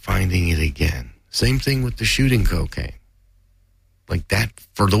really finding it again. Same thing with the shooting cocaine. Like that,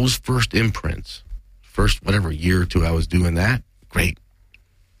 for those first imprints, first whatever year or two I was doing that, great.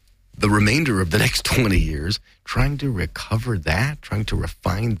 The remainder of the next 20 years, trying to recover that, trying to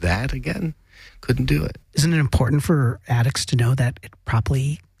refine that again, couldn't do it. Isn't it important for addicts to know that it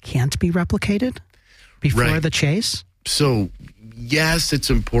probably can't be replicated before the chase? So, yes,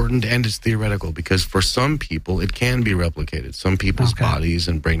 it's important and it's theoretical because for some people, it can be replicated. Some people's bodies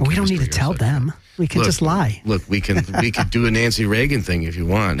and brain we don't need to tell them. We can just lie. Look, we could do a Nancy Reagan thing if you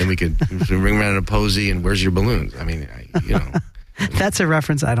want, and we could ring around a posy and where's your balloons? I mean, That's a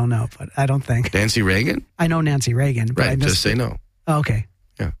reference I don't know, but I don't think. Nancy Reagan? I know Nancy Reagan. But right, just say no. Oh, okay.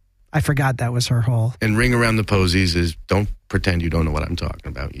 Yeah. I forgot that was her whole. And ring around the posies is don't pretend you don't know what I'm talking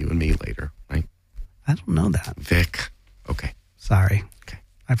about, you and me later, right? I don't know that. Vic. Okay. Sorry. Okay.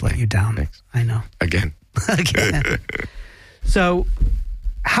 I've let you down. Thanks. I know. Again. So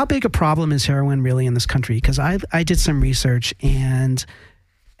how big a problem is heroin really in this country? Because I did some research, and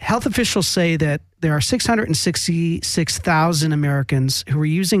health officials say that there are 666,000 Americans who were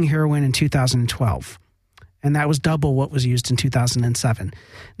using heroin in 2012. And that was double what was used in 2007.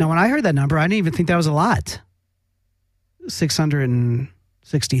 Now, when I heard that number, I didn't even think that was a lot.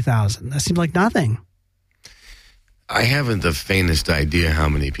 660,000. That seemed like nothing. I haven't the faintest idea how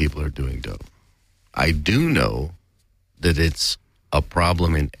many people are doing dope. I do know that it's a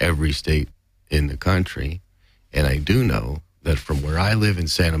problem in every state in the country. And I do know that from where I live in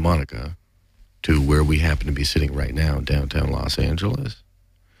Santa Monica to where we happen to be sitting right now in downtown Los Angeles,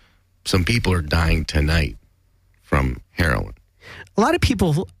 some people are dying tonight from heroin. A lot of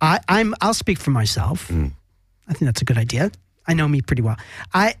people, I'll speak for myself. I think that's a good idea. I know me pretty well.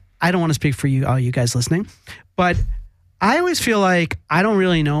 I don't want to speak for you, all you guys listening, but I always feel like I don't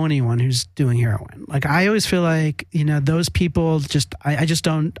really know anyone who's doing heroin. Like I always feel like, those people I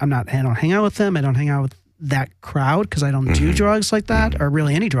don't hang out with them. I don't hang out with that crowd because I don't do drugs like that or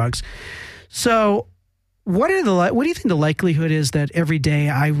really any drugs. So what do you think the likelihood is that every day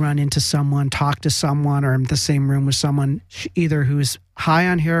I run into someone, talk to someone, or I'm in the same room with someone either who's high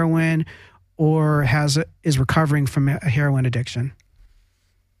on heroin or is recovering from a heroin addiction?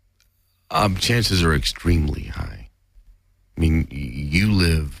 Chances are extremely high. I mean,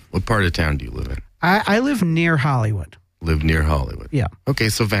 what part of town do you live in? I live near Hollywood. Live near Hollywood? Yeah. Okay,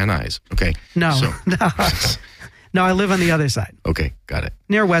 so Van Nuys. Okay. No. No, I live on the other side. Okay, got it.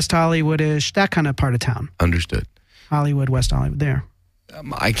 Near West Hollywood-ish, that kind of part of town. Understood. Hollywood, West Hollywood, there.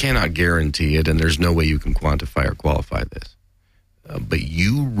 I cannot guarantee it, and there's no way you can quantify or qualify this. But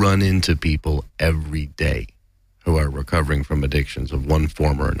you run into people every day who are recovering from addictions of one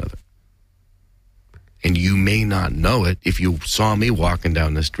form or another. And you may not know it. If you saw me walking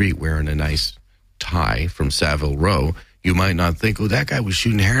down the street wearing a nice tie from Savile Row, you might not think, oh, that guy was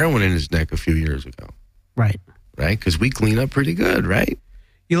shooting heroin in his neck a few years ago. Right. Right? Because we clean up pretty good, right?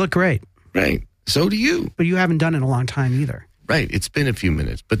 You look great. Right. So do you. But you haven't done it in a long time either. Right. It's been a few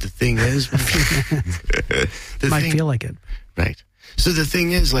minutes. But the thing is... Might feel like it. Right. So the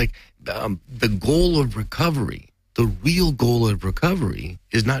thing is, like, the goal of recovery, the real goal of recovery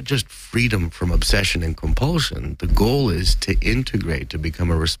is not just freedom from obsession and compulsion. The goal is to integrate, to become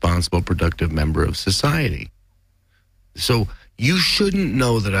a responsible, productive member of society. So you shouldn't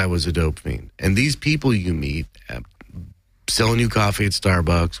know that I was a dope fiend. And these people you meet selling you coffee at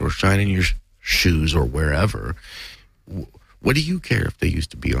Starbucks or shining your shoes or wherever, what do you care if they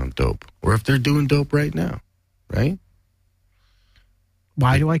used to be on dope or if they're doing dope right now, right?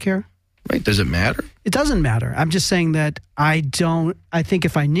 Why do I care? Right. Does it matter? It doesn't matter. I'm just saying that I think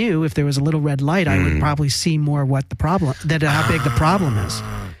if I knew, if there was a little red light, I would probably see more what the problem, how big the problem is.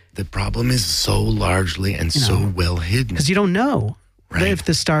 The problem is so largely and so well hidden. Because you don't know if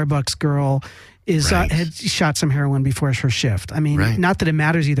the Starbucks girl had shot some heroin before her shift. I mean, not that it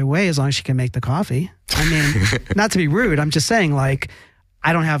matters either way as long as she can make the coffee. I mean, not to be rude. I'm just saying, like,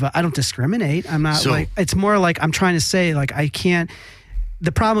 I don't discriminate. I'm not it's more like I'm trying to say, like, I can't.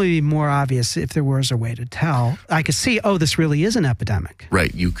 The problem would be more obvious if there was a way to tell. I could see, this really is an epidemic.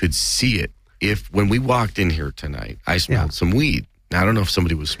 Right. You could see it. When we walked in here tonight, I smelled some weed. Now, I don't know if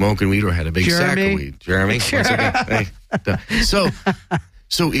somebody was smoking weed or had a big sack of weed. Jeremy? Sure.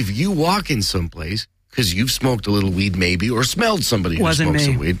 So if you walk in someplace, because you've smoked a little weed maybe, or smelled somebody who smoked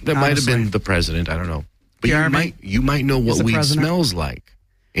some weed. That might have been the president. I don't know. But you might know what weed smells like.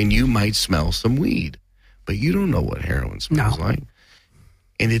 And you might smell some weed. But you don't know what heroin smells like.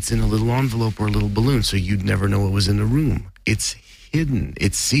 And it's in a little envelope or a little balloon, so you'd never know what was in the room. It's hidden.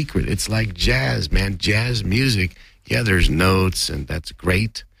 It's secret. It's like jazz, man. Jazz music, there's notes, and that's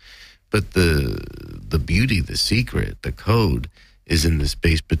great. But the beauty, the secret, the code is in the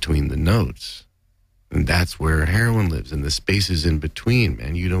space between the notes. And that's where heroin lives, in the spaces in between,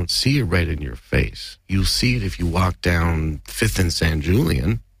 man. You don't see it right in your face. You'll see it if you walk down 5th and San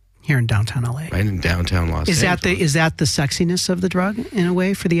Julian. Here in downtown LA. Right in downtown Los Angeles. Is that the sexiness of the drug, in a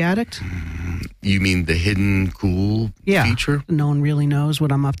way, for the addict? You mean the hidden cool feature? No one really knows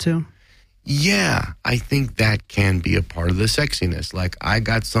what I'm up to? Yeah, I think that can be a part of the sexiness. Like, I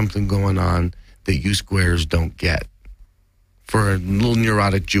got something going on that you squares don't get. For a little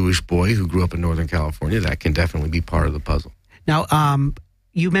neurotic Jewish boy who grew up in Northern California, that can definitely be part of the puzzle. Now,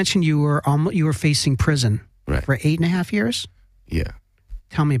 you mentioned you were facing prison for 8.5 years? Yeah.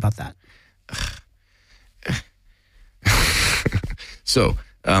 Tell me about that. So,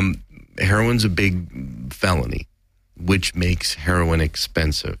 heroin's a big felony, which makes heroin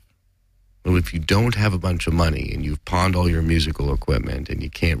expensive. Well, if you don't have a bunch of money and you've pawned all your musical equipment and you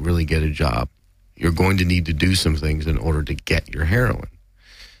can't really get a job, you're going to need to do some things in order to get your heroin.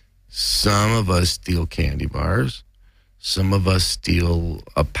 Some of us steal candy bars. Some of us steal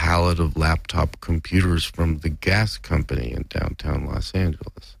a pallet of laptop computers from the gas company in downtown Los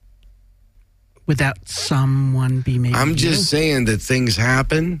Angeles. Would that someone be maybe I'm just saying that things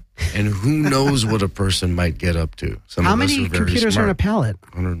happen, and who knows what a person might get up to. How many computers are in a pallet?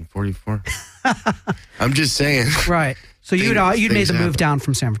 144. I'm just saying. Right. So you'd made the move down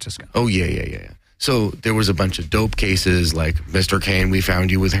from San Francisco. Oh, yeah. So there was a bunch of dope cases like, Mr. Kane, we found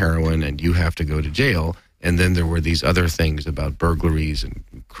you with heroin, and you have to go to jail. And then there were these other things about burglaries and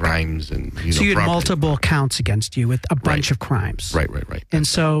crimes and so you had multiple counts against you with a bunch of crimes. Right. And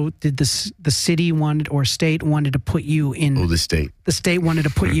so did the city state wanted to put you in? Oh, the state. The state wanted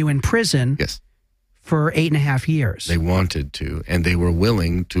to put you in prison. Yes. For 8.5 years. They wanted to, and they were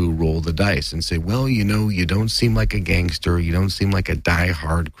willing to roll the dice and say, well, you don't seem like a gangster. You don't seem like a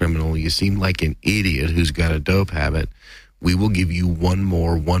die-hard criminal. You seem like an idiot who's got a dope habit. We will give you one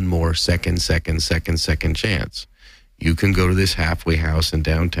more second chance. You can go to this halfway house in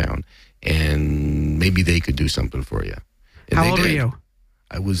downtown, and maybe they could do something for you. And how old were you?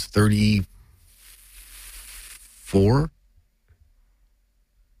 I was 34.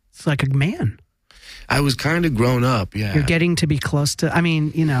 It's like a man. I was kind of grown up, yeah. You're getting to be close to,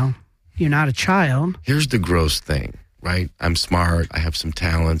 you're not a child. Here's the gross thing, right? I'm smart. I have some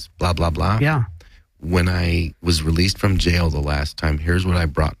talents, blah, blah, blah. Yeah. When I was released from jail the last time, here's what I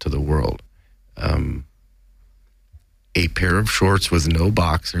brought to the world. A pair of shorts with no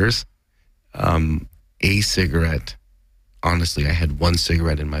boxers, a cigarette. Honestly, I had one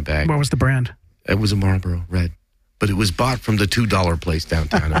cigarette in my bag. What was the brand? It was a Marlboro Red. But it was bought from the $2 place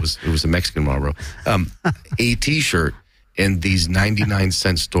downtown. It was a Mexican Marlboro. A T-shirt and these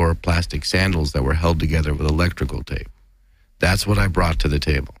 99-cent store plastic sandals that were held together with electrical tape. That's what I brought to the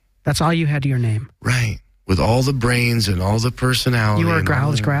table. That's all you had to your name. Right. With all the brains and all the personality. You were a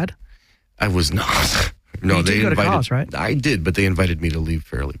college grad? I was not. No, you did they go invited. To college, right? I did, but they invited me to leave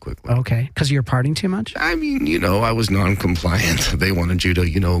fairly quickly. Okay, because you were partying too much? I mean, I was non-compliant. They wanted you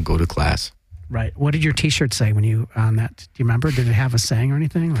to, go to class. Right. What did your T-shirt say when you on that? Do you remember? Did it have a saying or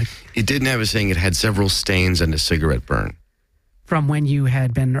anything? It didn't have a saying. It had several stains and a cigarette burn. From when you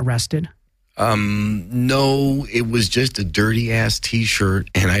had been arrested? No, it was just a dirty ass T-shirt,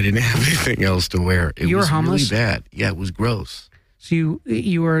 and I didn't have anything else to wear. It you were was homeless? really bad. Yeah, it was gross. So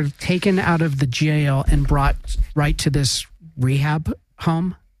you were taken out of the jail and brought right to this rehab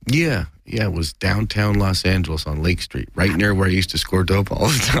home? Yeah, it was downtown Los Angeles on Lake Street, right near where I used to score dope all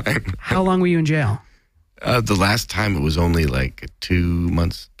the time. How long were you in jail? The last time it was only like 2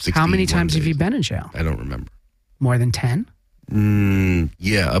 months, 61 How many times days. have you been in jail? I don't remember. More than 10?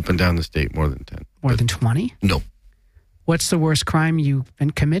 Yeah, up and down the state, more than 10. More than 20? No. What's the worst crime you've been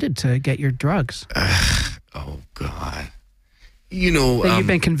committed to get your drugs? Oh, God. That you've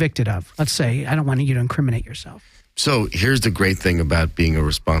been convicted of. Let's say, I don't want you to incriminate yourself. So here's the great thing about being a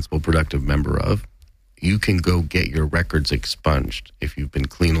responsible, productive member of. You can go get your records expunged if you've been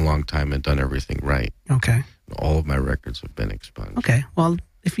clean a long time and done everything right. Okay. All of my records have been expunged. Okay. Well,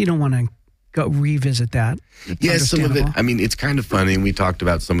 if you don't want to go revisit that. Yeah, some of it. I mean, it's kind of funny. And we talked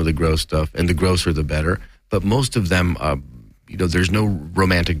about some of the gross stuff, and the grosser the better. But most of them, there's no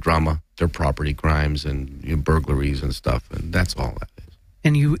romantic drama. They're property crimes and burglaries and stuff, and that's all that is.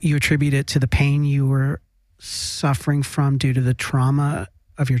 And you attribute it to the pain you were suffering from due to the trauma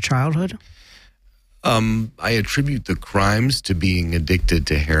of your childhood? I attribute the crimes to being addicted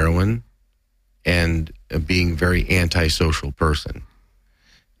to heroin and being a very antisocial person.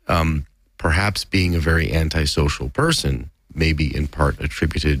 Perhaps being a very antisocial person may be in part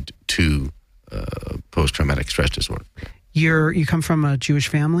attributed to post-traumatic stress disorder. You come from a Jewish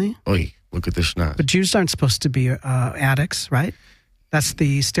family? Oy, look at the schnoz. But Jews aren't supposed to be addicts, right? That's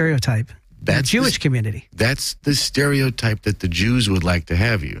the stereotype. The Jewish community. That's the stereotype that the Jews would like to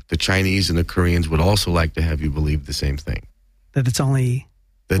have you. The Chinese and the Koreans would also like to have you believe the same thing. That it's only...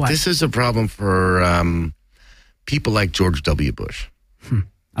 That what? This is a problem for people like George W. Bush. Okay.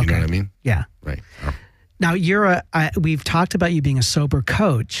 You know what I mean? Yeah. Right. Now, we've talked about you being a sober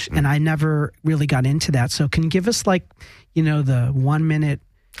coach, and I never really got into that. So can you give us the 1 minute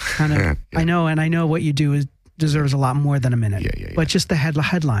kind of, Yeah. I know what you do deserves a lot more than a minute. Yeah. But just the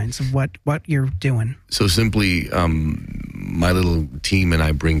headlines of what you're doing. So simply, my little team and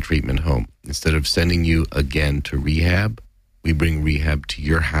I bring treatment home. Instead of sending you again to rehab, we bring rehab to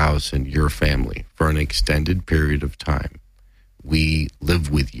your house and your family for an extended period of time. We live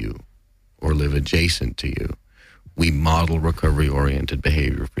with you or live adjacent to you. We model recovery-oriented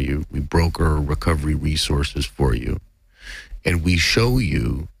behavior for you. We broker recovery resources for you. And we show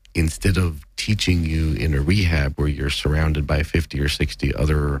you, instead of teaching you in a rehab where you're surrounded by 50 or 60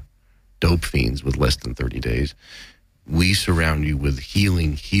 other dope fiends with less than 30 days, we surround you with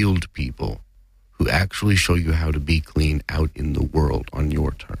healed people who actually show you how to be clean out in the world on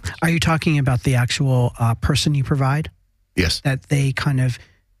your terms. Are you talking about the actual person you provide? Yes. That they kind of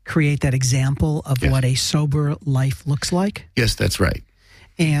create that example of Yes. what a sober life looks like? Yes, that's right.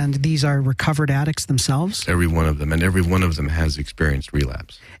 And these are recovered addicts themselves? Every one of them. And every one of them has experienced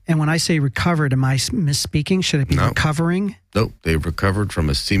relapse. And when I say recovered, am I misspeaking? Should it be No. recovering? Nope, they've recovered from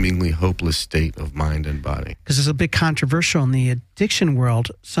a seemingly hopeless state of mind and body. Because it's a bit controversial in the addiction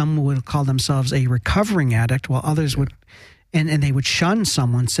world. Some would call themselves a recovering addict, while others would, and they would shun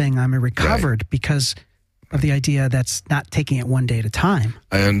someone saying, I'm a recovered, because of the idea that's not taking it one day at a time.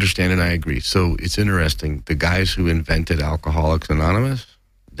 I understand and I agree. So it's interesting. The guys who invented Alcoholics Anonymous,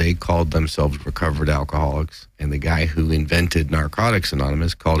 they called themselves recovered alcoholics. And the guy who invented Narcotics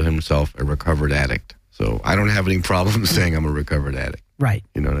Anonymous called himself a recovered addict. So I don't have any problem saying I'm a recovered addict. Right.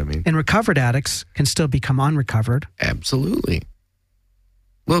 You know what I mean? And recovered addicts can still become unrecovered. Absolutely.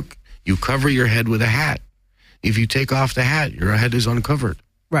 Look, you cover your head with a hat. If you take off the hat, your head is uncovered.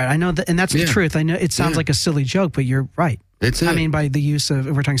 Right. I know that, and that's the truth. I know it sounds like a silly joke, but you're right. It's it. I mean, by the use of,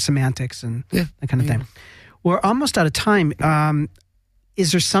 we're talking semantics and that kind of thing. We're almost out of time.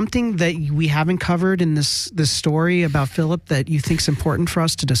 Is there something that we haven't covered in this story about Philip that you think is important for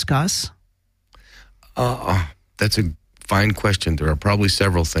us to discuss? That's a fine question. There are probably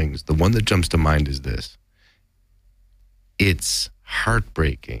several things. The one that jumps to mind is this. It's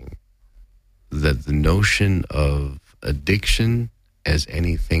heartbreaking that the notion of addiction as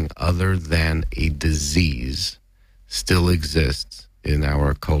anything other than a disease still exists in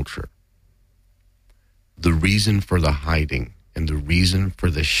our culture. The reason for the hiding and the reason for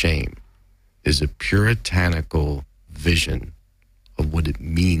the shame is a puritanical vision of what it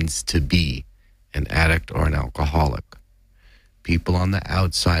means to be an addict or an alcoholic. People on the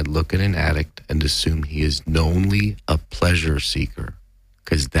outside look at an addict and assume he is only a pleasure seeker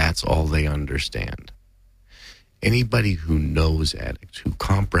because that's all they understand. Anybody who knows addicts, who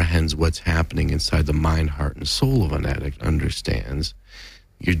comprehends what's happening inside the mind, heart, and soul of an addict understands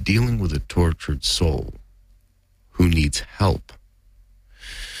you're dealing with a tortured soul who needs help.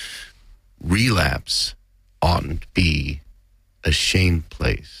 Relapse oughtn't be a shame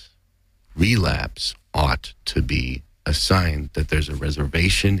place. Relapse ought to be a sign that there's a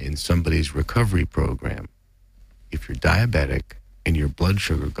reservation in somebody's recovery program. If you're diabetic and your blood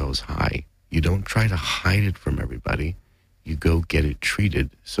sugar goes high, you don't try to hide it from everybody. You go get it treated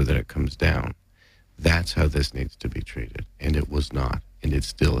so that it comes down. That's how this needs to be treated. And it was not, and it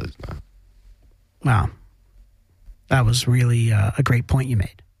still is not. Wow. That was really a great point you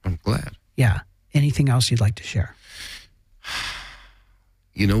made. I'm glad. Yeah. Anything else you'd like to share?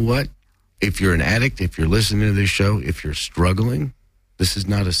 You know what? If you're an addict, if you're listening to this show, if you're struggling, this is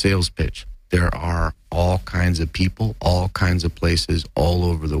not a sales pitch. There are all kinds of people, all kinds of places all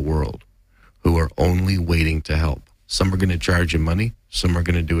over the world who are only waiting to help. Some are going to charge you money. Some are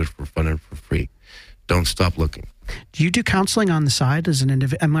going to do it for fun and for free. Don't stop looking. Do you do counseling on the side as an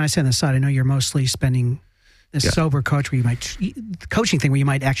individual? And when I say on the side, I know you're mostly spending this sober coach where you might, coaching thing where you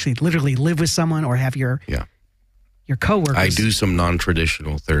might actually literally live with someone or have your coworkers. I do some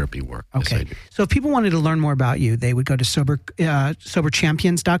non-traditional therapy work. Okay. Yes, I do. So if people wanted to learn more about you, they would go to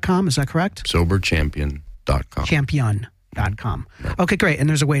soberchampions.com. Is that correct? Soberchampion.com. Champion.com. Right. Okay, great. And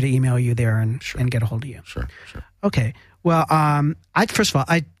there's a way to email you there and get a hold of you. Sure. Okay. Well, first of all,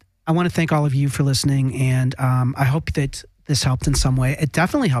 I want to thank all of you for listening, and I hope that this helped in some way. It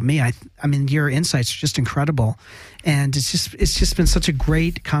definitely helped me. I mean, your insights are just incredible, and it's just been such a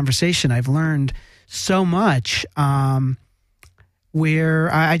great conversation. I've learned so much. Where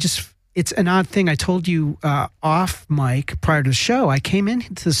it's an odd thing. I told you off mic prior to the show. I came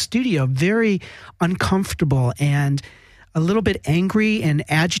into the studio very uncomfortable and a little bit angry and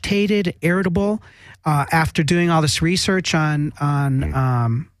agitated, irritable after doing all this research on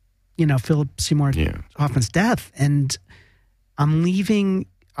Philip Seymour Hoffman's death, and I'm leaving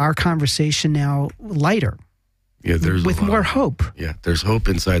our conversation now lighter. Yeah, with more hope. Yeah, there's hope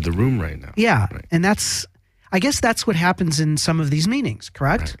inside the room right now. Yeah, right. And I guess that's what happens in some of these meetings,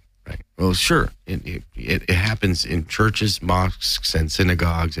 correct? Right. Well, sure. It happens in churches, mosques, and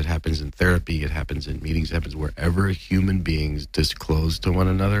synagogues. It happens in therapy. It happens in meetings. It happens wherever human beings disclose to one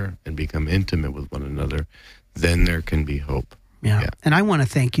another and become intimate with one another. Then there can be hope. Yeah. And I want to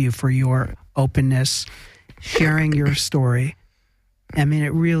thank you for your openness, sharing your story. I mean,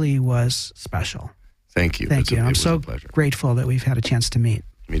 it really was special. Thank you. Thank you. I'm so pleasure. grateful that we've had a chance to meet.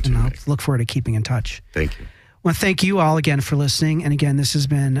 Me too. And I'll look forward to keeping in touch. Thank you. Well, thank you all again for listening. And again, this has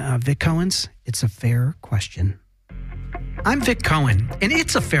been Vic Cohen's It's a Fair Question. I'm Vic Cohen, and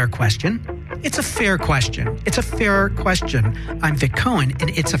it's a fair question. It's a fair question. It's a fair question. I'm Vic Cohen,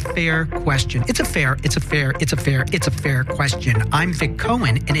 and it's a fair question. It's a fair question. I'm Vic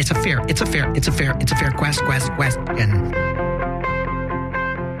Cohen, and it's a fair question.